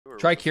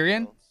Try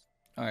Kyrian.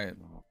 All right.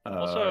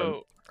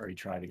 Also, or you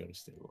try to go to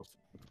stables.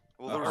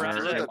 well, All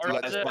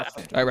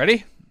right,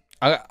 ready?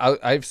 I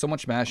have so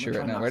much mastery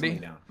right now. Ready?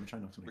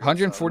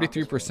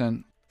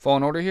 143%.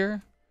 Fallen order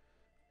here.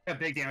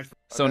 Big damage.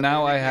 So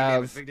now I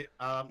have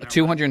a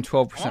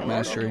 212%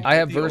 mastery. I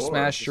have verse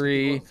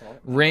mastery,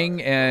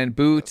 ring and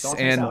boots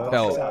and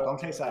belt.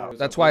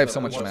 That's why I have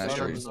so much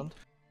mastery.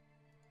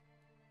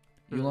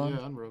 Yeah,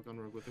 on rogue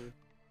with her.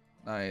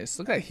 Nice.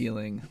 Look at that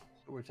healing.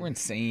 We're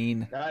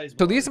insane.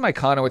 So these are my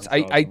conduits.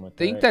 I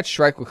think that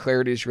strike with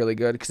clarity is really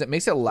good because it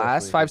makes it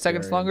last 5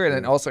 seconds longer and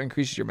then also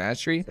increases your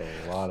mastery.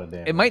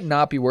 It might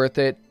not be worth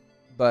it,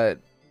 but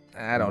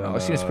I don't know.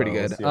 It seems pretty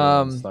good.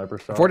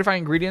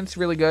 Fortifying ingredients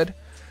really good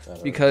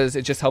because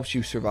it just helps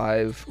you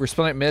survive.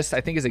 Resplendent Mist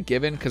I think is a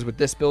given because with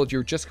this build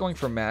you're just going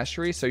for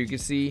mastery. So you can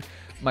see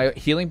my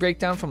healing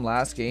breakdown from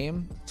last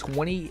game.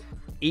 28%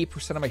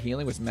 of my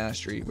healing was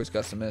mastery, was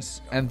Gust of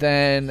Mist. And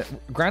then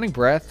Grounding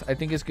Breath I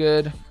think is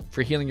good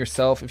for healing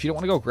yourself. If you don't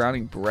want to go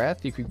Grounding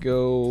Breath, you could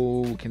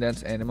go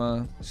Condensed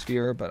Anima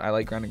Sphere, but I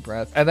like Grounding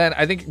Breath. And then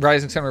I think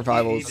Rising Sun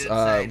Revival is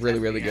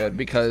really good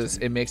because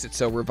it makes it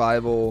so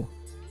Revival.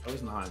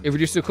 It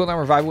reduces the cooldown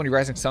Revival when you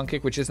Rising Sun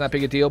Kick, which isn't that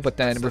big a deal, but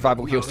then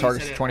Revival heals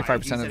targets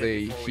 25% of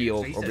the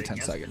heal over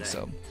 10 seconds.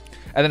 So,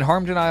 and then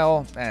Harm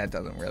Denial, it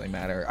doesn't really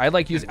matter. I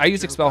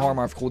use Expel Harm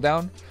off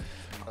cooldown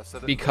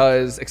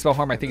because Expel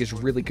Harm I think is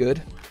really good.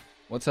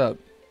 What's up?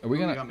 Are we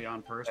gonna?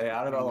 Stay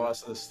out of all the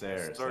rest of the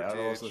stairs. Stay out of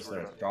the rest of the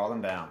stairs. Draw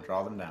them down.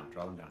 Draw them down.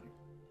 Draw them down.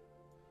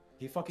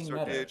 He fucking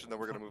meta. And then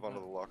we're gonna move on to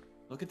the lock.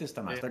 Look at this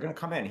dumbass. They're gonna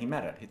come in. He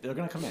meta. They're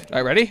gonna come in.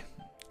 All right, ready?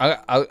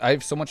 I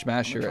have so much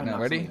mastery right now.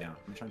 Ready?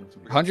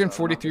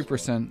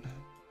 143%.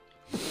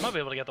 Might be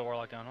able to get the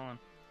warlock down. Hold on.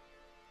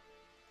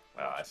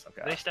 Oh, that's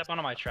okay. If they step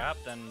onto my trap,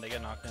 then they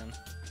get knocked in.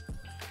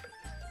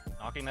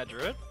 Knocking that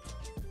druid?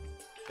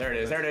 There it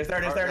is. There it is. There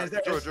it is. There it is.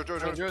 There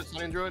it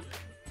is. Druid.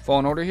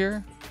 Fallen order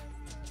here.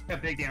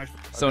 Big damage.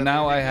 So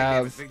now I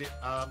have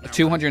a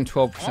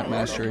 212%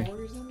 mastery.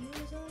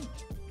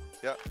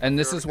 Yeah. And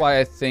this is why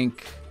I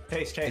think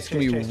it's gonna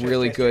be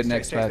really good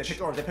next patch.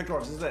 They picked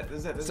orbs. This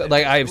is it. So,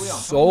 like I have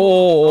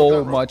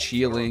so much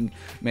healing,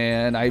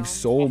 man. I have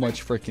so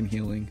much freaking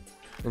healing.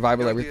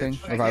 Revival everything.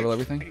 Revival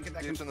everything.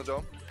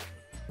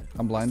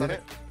 I'm blinded.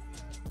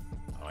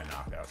 Oh, I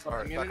knocked out.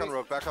 Alright, back on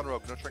rogue. Back on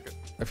rogue. No trinket.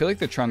 I feel like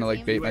they're trying to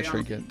like bait my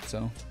trinket.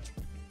 So.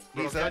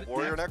 He's dead.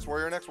 Warrior next.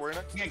 Warrior next. Warrior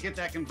next. You can't get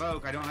that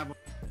convoke. I don't have.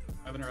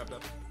 I have interrupt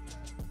up.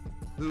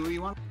 Who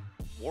you want?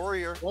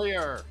 Warrior.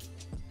 Warrior.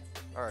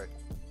 Alright.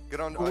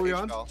 Get on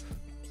H-Cal.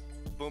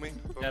 Booming.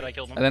 Yeah, I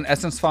killed him. And then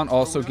Essence Font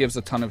also gives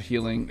a ton of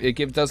healing. It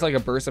does like a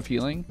burst of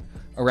healing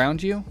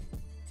around you.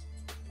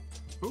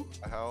 Who?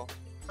 How?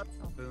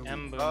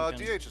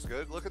 DH is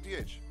good. Look at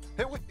DH.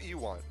 Hit what you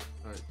want.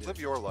 Right,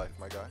 live your life,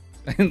 my guy.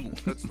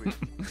 That's sweet.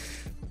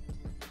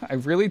 I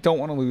really don't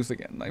want to lose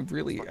again. I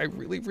really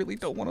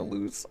don't want to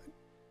lose.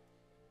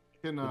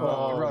 Can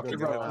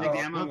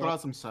throw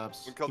out some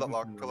saps. Kill that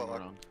lock. Kill that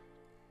lock.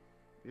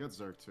 You got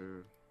Zerg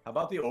too. How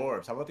about the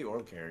orbs? How about the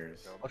orb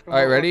carriers? All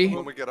right, ready?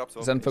 When we get up,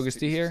 so Zen Focus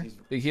T here.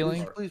 Big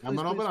healing. I'm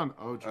gonna open on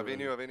OJ.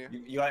 Avenue.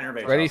 You got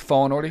innervate. Ready?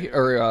 Fallen order here,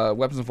 or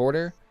Weapons of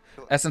Order.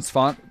 Essence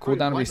Font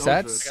cooldown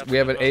resets. We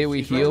have an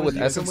AoE heal with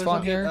Essence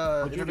Font here.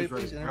 Get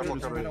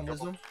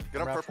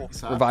on purple.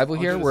 Revival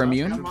here. We're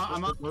immune,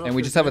 and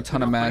we just have a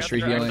ton of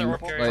mastery healing.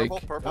 Like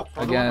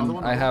again,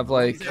 I have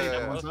like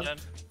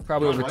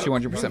probably over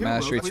 200%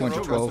 mastery,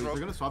 212. They're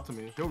gonna swap to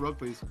me. Heal rogue,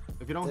 please.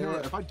 If you don't heal,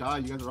 if I die,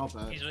 you guys are all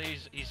bad.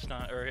 He's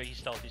not, or he's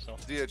stealth.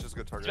 DH is a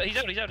good target. He's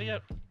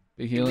out.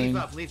 Big healing.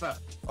 Leaf up.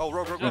 Oh,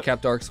 rogue.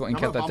 Incap Dark Soul.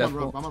 Incap that Death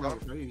Bolt.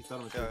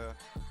 Yeah.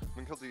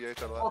 We can kill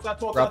DH out of that.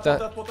 Drop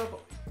that.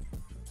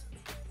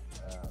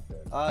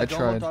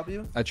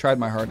 I tried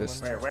my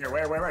hardest. Where?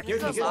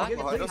 Give me.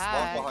 Behind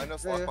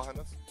us. Lock behind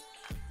us.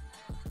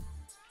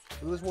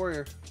 Who's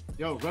warrior?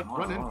 Yo,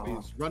 run in,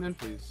 please. Run in,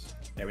 please.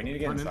 Yeah, we need to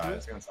get inside.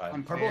 Let's go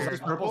inside.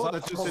 Purple's up.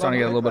 That's just Starting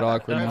to get a little bit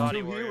awkward now.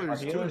 Two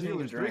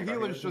healers. Three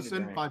healers just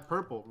in by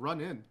purple. Run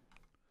in.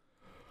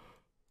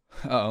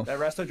 Uh-oh. That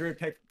Resto Druid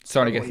pick.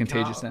 Starting to get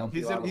contagious now.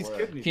 He's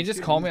Can you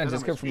just call me on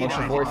Discord for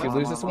Motion 4 if you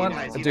lose this one?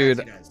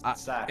 Dude,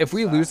 if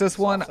we lose this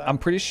one, I'm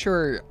pretty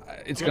sure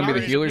it's going to be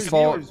the healer's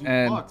fault.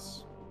 And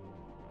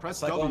press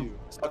W.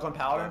 Stuck on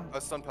Paladin?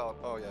 A Stun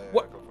Paladin. Oh, yeah.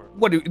 What?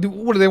 What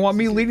do they want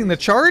me leading the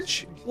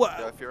charge?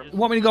 What? You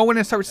want me to go in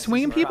and start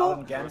swinging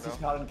people?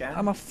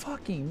 I'm a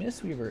fucking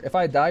Mistweaver. If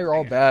I die, you're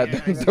all bad.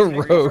 The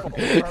rogue.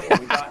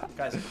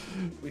 Guys,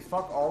 we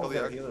fuck all of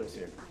their healers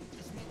here.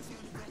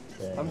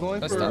 I'm going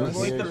for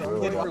leave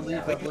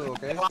that blue,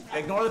 okay?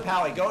 Ignore the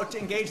pally. Go to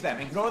engage them.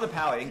 Ignore the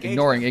pally.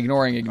 Ignoring.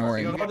 Ignore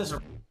this.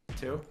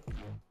 2,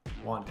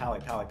 1. Pally.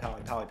 A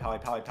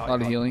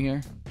lot of healing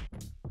here.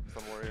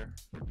 Some warrior.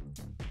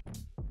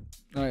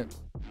 All right.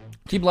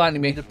 Keep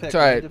blinding me. It's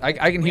alright. I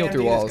can heal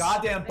through walls.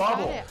 Goddamn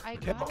bubble. I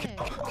got it.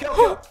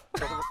 Kill.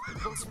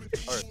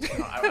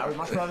 I would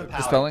much rather pally.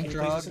 Dispelling.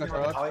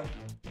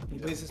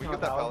 Please We get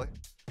that pally.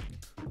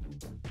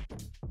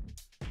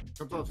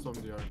 Comes off some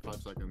DR in 5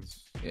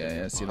 seconds.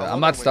 Yeah, see that. I'm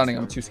not stunning.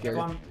 I'm too scared.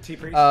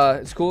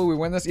 It's cool. We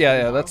win this.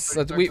 Yeah.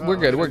 We're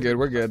good.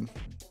 We're good.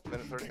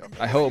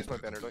 I hope.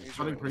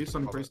 Stunning priest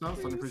now.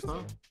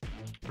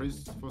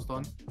 Priest full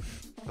stun.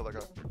 Kill that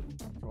guy.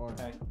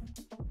 Okay.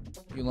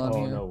 You on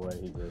here? No way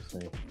he goes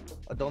me.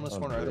 I don't this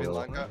one right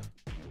now.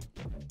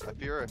 I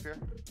fear.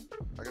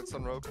 I got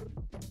stun rogue.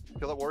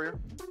 Kill that warrior.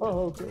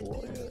 Oh, okay,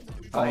 warrior.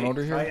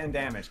 Order here. Kite and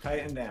damage.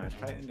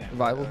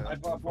 Revival.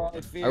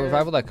 I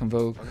revival that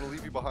Convoke. I'm gonna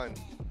leave you behind.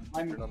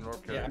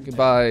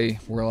 Goodbye,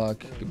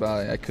 Warlock.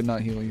 Goodbye. I could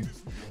not heal you.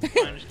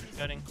 I'm just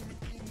cutting.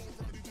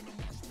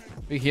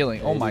 Big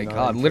healing. Oh my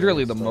god.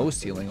 Literally the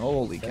most healing.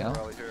 Holy cow.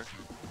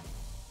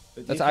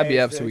 That's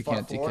IBF, so we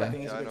can't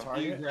DK.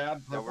 Yeah,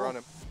 we're on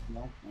him.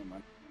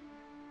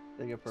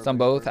 Stun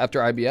both after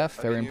IBF.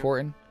 Very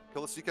important.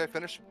 Kill the CK,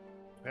 finish.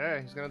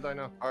 Hey, he's gonna die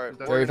now. Alright,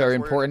 very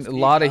important. A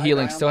lot of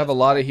healing. Still have a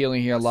lot of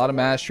healing here. A lot of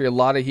mastery. A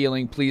lot of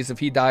healing. Please, if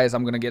he dies,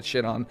 I'm gonna get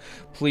shit on.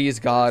 Please,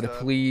 God.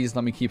 Please,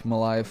 let me keep him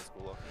alive.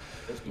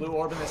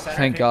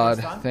 Thank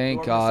God.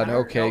 Thank God.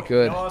 Okay,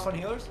 good.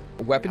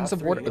 Weapons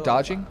of water.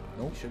 Dodging?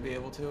 Nope. Should be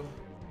able to.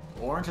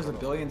 Orange has 1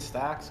 billion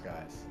stacks,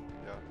 guys.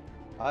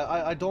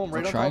 I don't.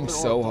 I'm trying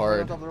so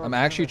hard. I'm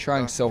actually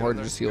trying so hard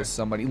to just heal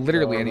somebody.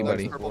 Literally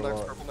anybody. Purple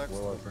next.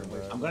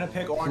 I'm gonna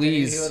pick orange.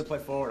 Please. I need a healer to play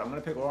forward. I'm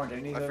gonna pick orange. I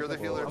need a healer to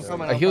play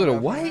forward. A healer to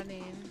what?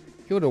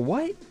 Healer to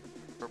what?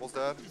 Purple's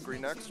dead. Green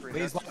next.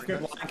 Please lock your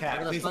blind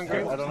cat. Please lock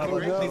I don't have a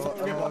Please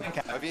lock your blind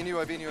cat. I've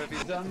you.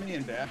 Done me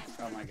and back.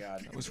 Oh my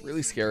god. It was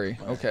really scary.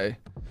 Okay.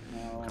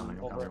 Coming.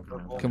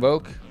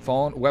 Convoke.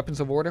 Fallen. Weapons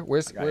of order.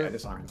 Where's? I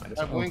disarm.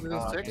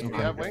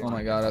 Oh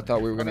my god. I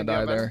thought we were gonna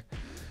die there.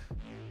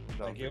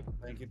 Thank you.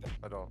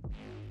 I don't.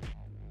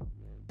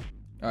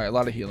 Alright, a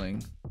lot of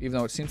healing. Even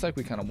though it seems like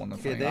we kind of won the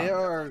Okay, thing. they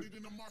are.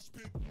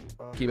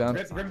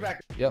 Keybound.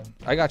 Yep,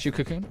 I got you,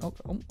 Cocoon. Oh,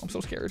 I'm so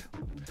scared.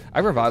 I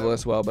have revival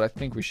as well, but I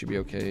think we should be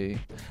okay.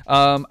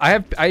 I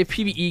have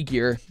PvE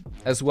gear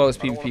as well as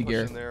PvP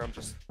gear.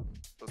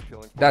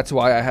 That's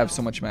why I have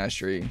so much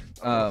mastery.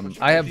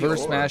 I have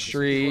verse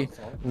mastery,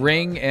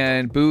 ring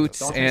and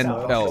boots and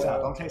belt.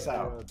 Don't chase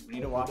out. We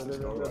need to watch this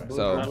go.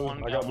 So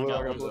I got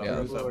blue.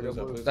 yeah,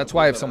 that's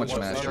why I have so much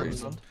mastery.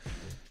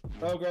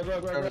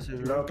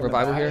 Go.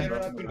 Revival here.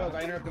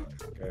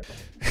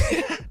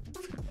 Okay.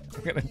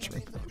 I'm gonna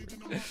drink.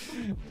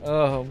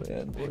 Oh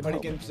man. Anybody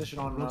get in position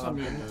on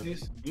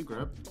please? You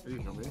grab. Are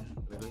you zombie?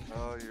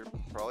 You're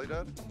probably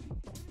dead.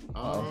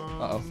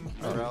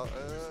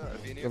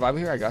 Revival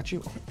here, I got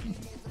you.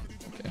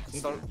 Okay.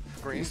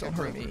 Green. Don't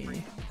hurt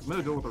me. I'm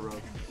gonna go with the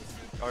rogue.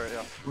 Alright,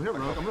 yeah. We're here,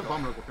 rogue. I'm gonna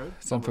bomb rogue, okay?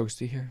 Some folks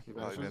do here. He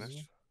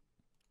vanished.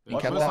 You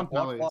kept that?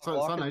 Popping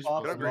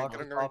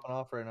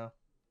off right now.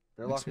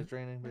 Their lock is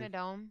draining. In a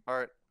dome.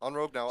 Alright, on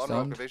rogue now. On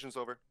rogue. Evasion's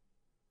over.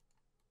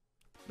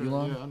 Yeah,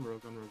 on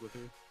rogue with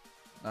you.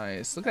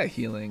 Nice. Look at that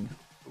healing.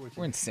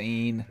 We're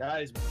insane.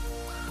 Guys.